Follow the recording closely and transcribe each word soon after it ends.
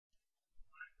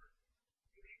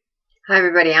Hi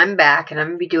everybody, I'm back and I'm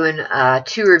going to be doing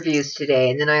 2 reviews today,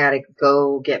 and then I gotta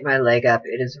go get my leg up.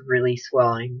 It is really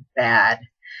swelling bad.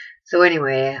 So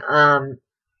anyway,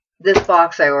 this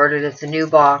box I ordered, it's a new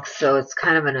box, so it's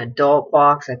kind of an adult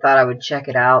box. I thought I would check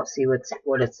it out, see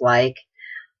what it's like.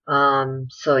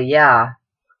 So yeah,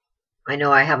 I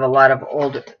know I have a lot of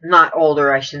not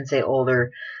older, I shouldn't say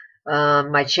older.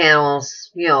 My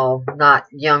channel's, not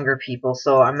younger people,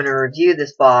 so I'm going to review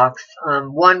this box.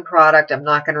 One product I'm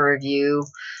not going to review.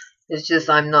 It's just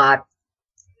I'm not,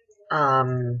 I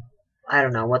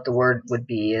don't know what the word would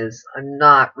be.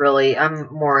 I'm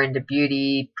more into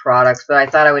beauty products, but I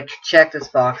thought I would check this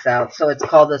box out. So it's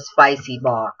called the Spicy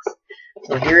Box.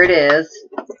 So here it is.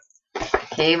 It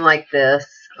came like this.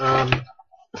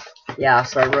 Yeah,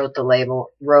 so I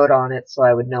wrote on it so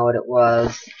I would know what it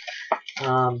was.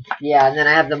 Yeah, and then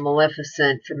I have the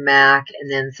Maleficent from MAC,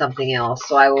 and then something else.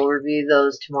 So I will review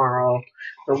those tomorrow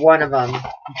for one of them.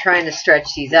 I'm trying to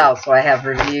stretch these out so I have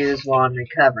reviews while I'm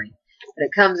recovering. But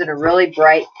it comes in a really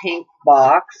bright pink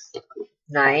box.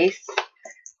 Nice.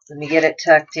 Let me get it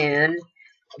tucked in.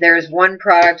 There's one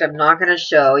product I'm not going to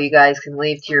show. You guys can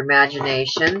leave to your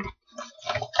imagination.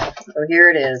 So here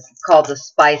it is. It's called the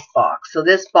Spice Box. So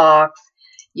this box,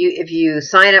 if you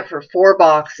sign up for 4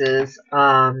 boxes,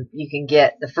 you can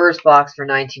get the first box for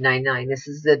 $19.99. This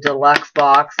is the deluxe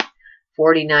box,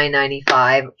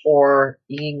 $49.95, or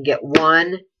you can get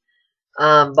one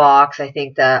box. I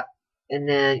think that, and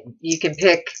then you can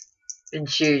pick and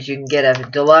choose. You can get a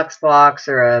deluxe box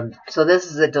so this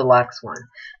is a deluxe one.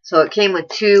 So it came with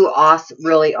 2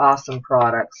 really awesome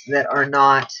products that are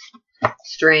not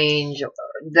strange,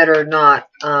 that are not,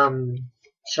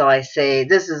 shall I say,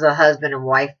 this is a husband and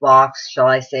wife box, shall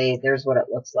I say. There's what it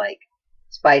looks like.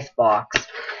 Spice box.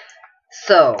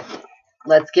 So,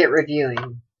 let's get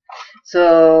reviewing.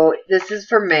 So, this is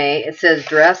for May. It says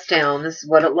dress down. This is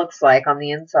what it looks like on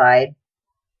the inside.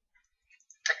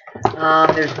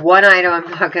 There's one item I'm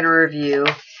not going to review.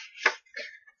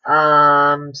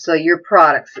 So your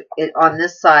products, on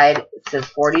this side, it says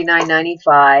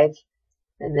 $49.95.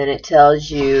 And then it tells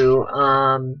you,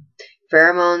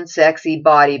 Pheromone Sexy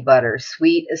Body Butter,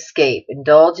 Sweet Escape.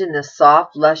 Indulge in this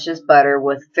soft, luscious butter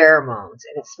with pheromones,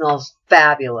 and it smells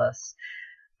fabulous.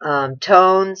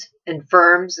 Tones and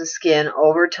firms the skin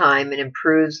over time and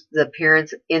improves the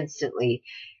appearance instantly.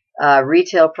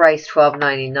 Retail price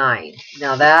 $12.99.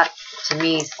 Now that, to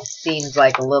me, seems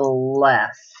like a little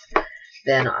less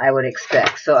than I would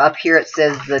expect. So up here it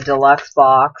says the deluxe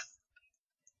box.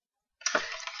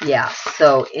 Yeah,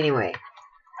 so anyway,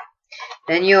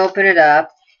 then you open it up,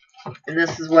 and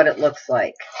this is what it looks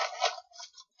like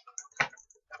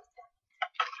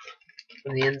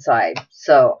from the inside.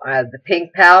 So I have the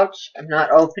pink pouch. I'm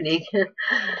not opening.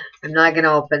 I'm not going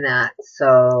to open that.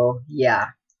 So yeah.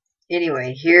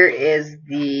 Anyway, here is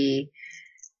the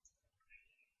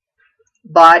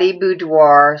Body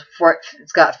Boudoir.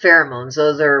 It's got pheromones.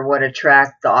 Those are what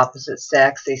attract the opposite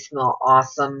sex. They smell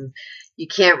awesome. You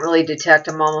can't really detect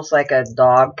them, almost like a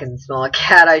dog can smell a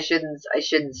cat. I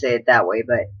shouldn't say it that way,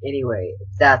 but anyway,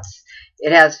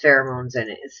 it has pheromones in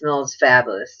it. It smells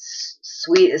fabulous.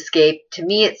 Sweet Escape. To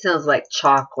me, it smells like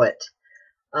chocolate.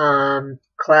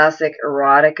 Classic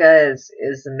Erotica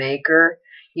is the maker.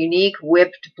 Unique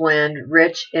whipped blend,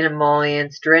 rich in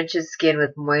emollients, drenches skin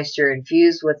with moisture,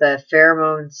 infused with a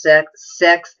pheromone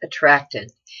sex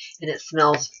attractant, and it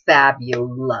smells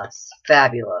fabulous.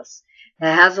 Fabulous.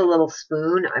 It has a little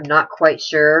spoon. I'm not quite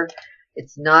sure.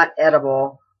 It's not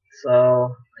edible,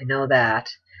 so I know that.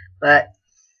 But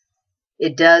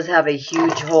it does have a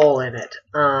huge hole in it.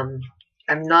 I'm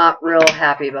not real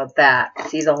happy about that.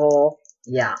 See the hole?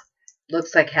 Yeah.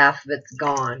 Looks like half of it's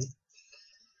gone.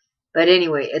 But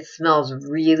anyway, it smells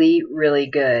really, really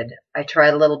good. I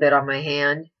tried a little bit on my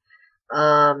hand.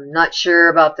 Not sure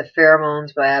about the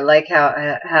pheromones, but I like how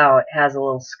it has a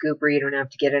little scooper. You don't have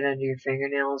to get it under your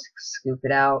fingernails. Scoop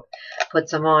it out. Put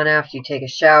some on after you take a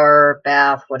shower,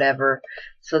 bath, whatever.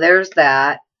 So there's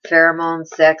that. Pheromone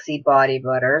Sexy Body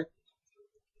Butter.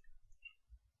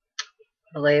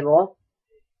 The label.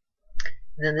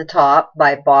 And then the top,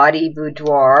 by Body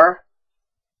Boudoir.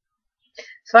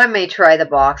 So I may try the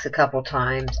box a couple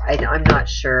times. I'm not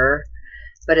sure.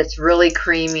 But it's really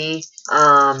creamy.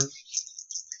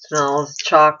 Smells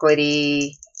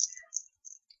chocolatey.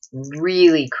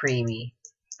 Really creamy.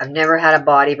 I've never had a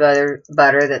body butter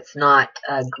that's not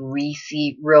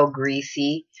greasy, real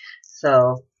greasy.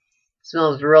 So it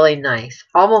smells really nice.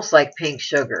 Almost like pink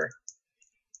sugar.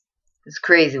 It's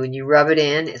crazy. When you rub it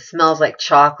in, it smells like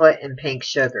chocolate and pink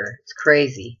sugar. It's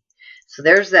crazy. So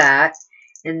there's that.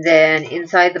 And then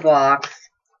inside the box,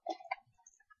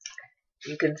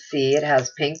 you can see it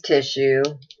has pink tissue.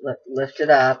 Lift it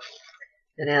up.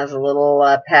 And it has a little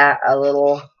a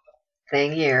little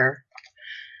thing here.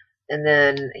 And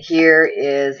then here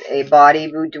is a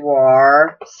Body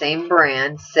Boudoir, same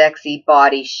brand, Sexy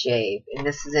Body Shave. And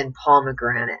this is in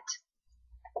pomegranate.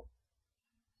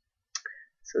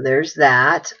 So there's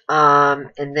that.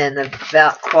 And then the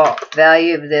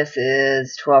value of this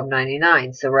is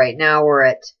 $12.99. So right now we're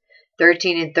at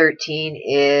 13 and 13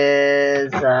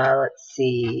 is, let's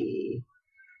see,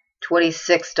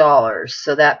 $26.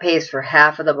 So that pays for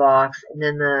half of the box. And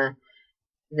then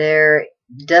there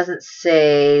doesn't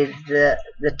say the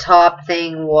top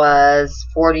thing was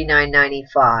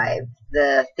 $49.95.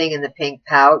 The thing in the pink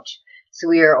pouch. So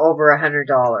we are over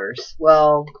 $100.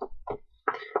 Well,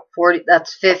 40,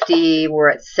 that's 50, we're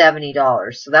at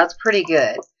 $70. So that's pretty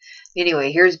good.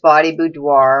 Anyway, here's Body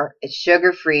Boudoir. It's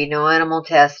sugar-free, no animal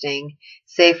testing,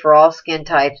 safe for all skin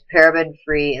types,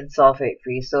 paraben-free, and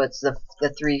sulfate-free. So it's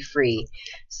the 3 free.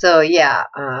 So yeah,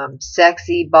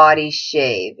 Sexy Body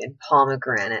Shave in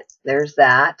pomegranate. There's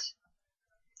that.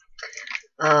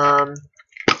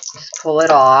 Just pull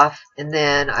it off. And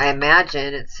then I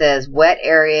imagine it says wet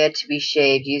area to be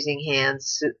shaved using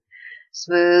hands.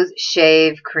 Smooth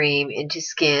shave cream into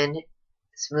skin.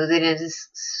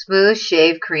 Smooth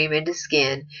shave cream into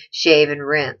skin, shave and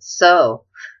rinse. So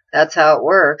that's how it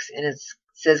works, and it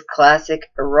says classic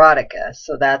erotica.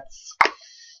 So that's,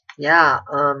 yeah.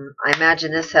 I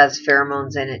imagine this has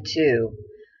pheromones in it too.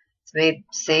 It's made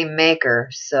same maker,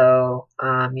 so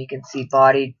you can see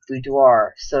Body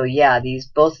Boudoir. So yeah,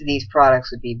 both of these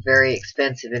products would be very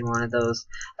expensive in one of those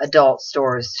adult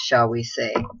stores, shall we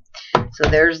say. So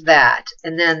there's that.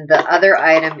 And then the other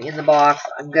item in the box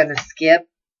I'm going to skip.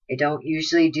 I don't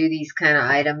usually do these kind of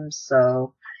items,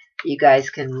 so you guys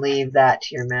can leave that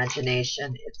to your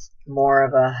imagination. It's more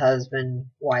of a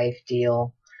husband-wife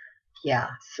deal. Yeah,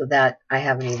 so that I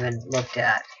haven't even looked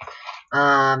at.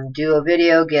 Do a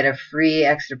video, get a free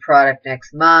extra product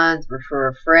next month, refer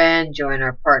a friend, join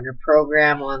our partner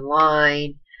program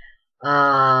online.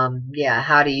 Yeah,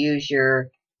 how to use your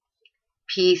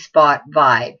P-Spot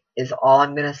Vibe is all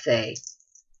I'm going to say.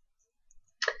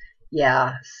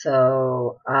 Yeah,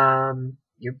 so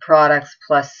your products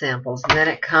plus samples. And then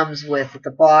it comes with, at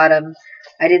the bottom,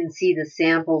 I didn't see the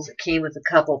samples. It came with a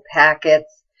couple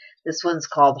packets. This one's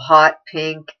called Hot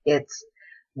Pink. It's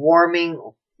warming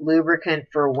lubricant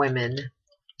for women.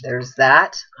 There's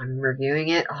that. I'm reviewing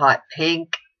it. Hot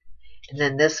Pink. And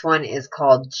then this one is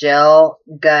called Gel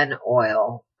Gun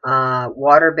Oil.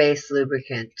 Water-based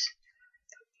lubricant.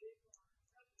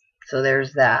 So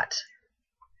there's that.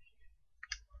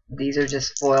 These are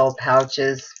just foil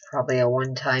pouches, probably a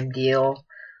one-time deal.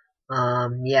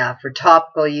 Yeah, for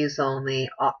topical use only,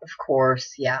 of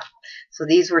course, yeah. So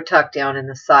these were tucked down in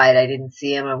the side. I didn't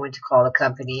see them. I went to call the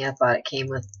company. I thought it came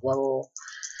with little,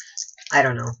 I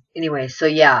don't know. Anyway, so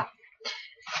yeah.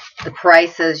 The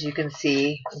prices you can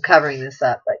see, I'm covering this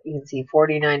up, but you can see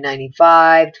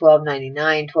 $49.95,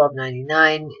 $12.99,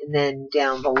 $12.99, and then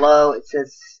down below it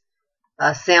says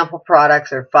sample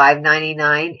products are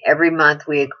 $5.99. Every month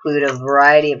we include a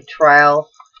variety of trial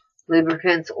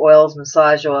lubricants, oils,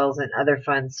 massage oils, and other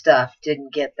fun stuff.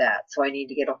 Didn't get that, so I need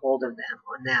to get a hold of them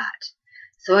on that.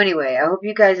 So anyway, I hope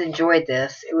you guys enjoyed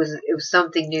this. It was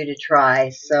something new to try.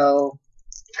 So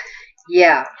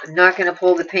yeah, I'm not going to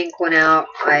pull the pink one out.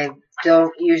 I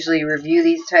don't usually review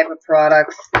these type of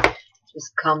products. It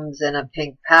just comes in a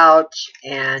pink pouch,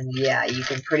 and yeah, you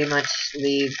can pretty much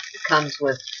leave. It comes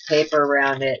with paper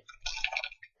around it.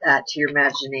 That to your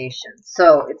imagination.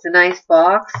 So it's a nice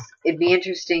box. It'd be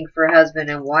interesting for husband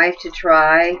and wife to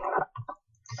try.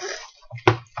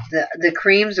 The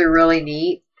creams are really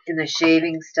neat, and the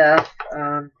shaving stuff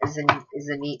is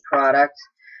a neat product.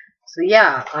 So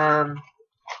yeah,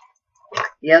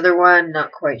 the other one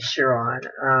not quite sure on.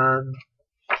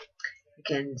 It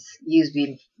can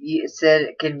it said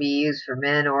it can be used for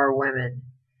men or women.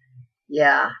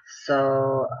 Yeah,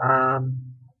 so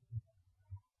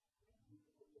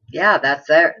yeah, that's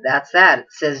that. It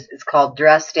says it's called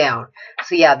Dress Down.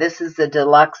 So yeah, this is the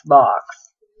deluxe box.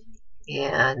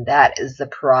 And that is the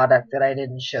product that I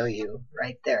didn't show you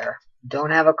right there.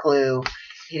 Don't have a clue.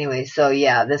 Anyway, so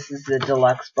yeah, this is the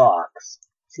deluxe box.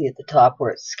 See at the top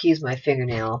where it's, excuse my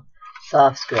fingernail,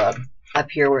 soft scrub. Up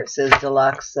here where it says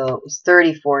deluxe, so it was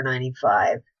 $34.95.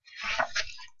 I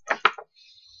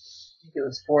think it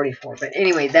was $44. But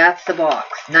anyway, that's the box.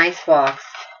 Nice box.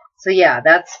 So yeah,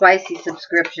 that's Spicy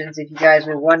Subscriptions. If you guys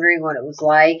were wondering what it was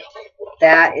like,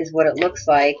 that is what it looks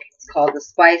like. It's called the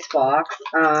Spice Box.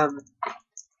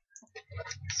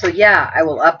 So yeah, I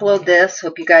will upload this.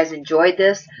 Hope you guys enjoyed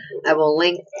this. I will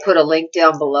put a link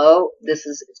down below.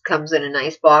 Comes in a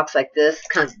nice box like this,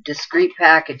 kind of discreet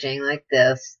packaging like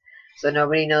this, so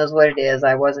nobody knows what it is.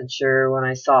 I wasn't sure when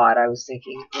I saw it. I was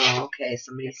thinking, oh, okay,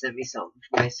 somebody sent me something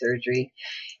for my surgery,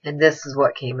 and this is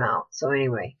what came out. So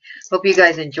anyway, hope you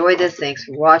guys enjoyed this. Thanks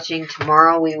for watching.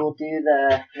 Tomorrow we will do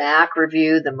the MAC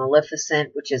review, the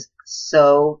Maleficent, which is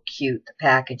so cute. The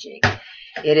packaging.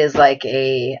 It is like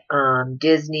a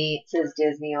Disney. It says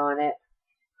Disney on it.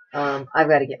 I've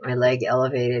got to get my leg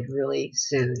elevated really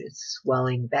soon. It's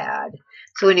swelling bad.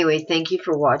 So anyway, thank you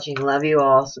for watching. Love you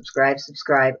all. Subscribe,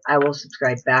 subscribe. I will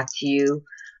subscribe back to you.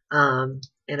 And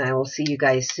I will see you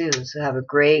guys soon. So have a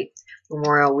great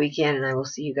Memorial weekend, and I will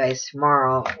see you guys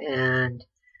tomorrow. And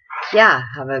yeah,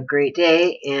 have a great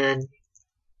day. And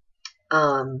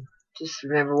just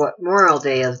remember what Memorial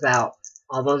Day is about.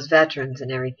 All those veterans and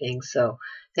everything. So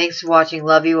thanks for watching.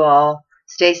 Love you all.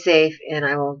 Stay safe, and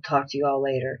I will talk to you all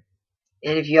later.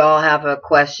 And if you all have a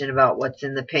question about what's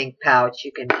in the pink pouch,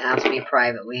 you can ask me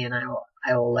privately, and I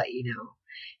will let you know.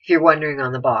 If you're wondering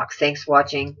on the box. Thanks for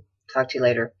watching. Talk to you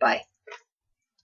later. Bye.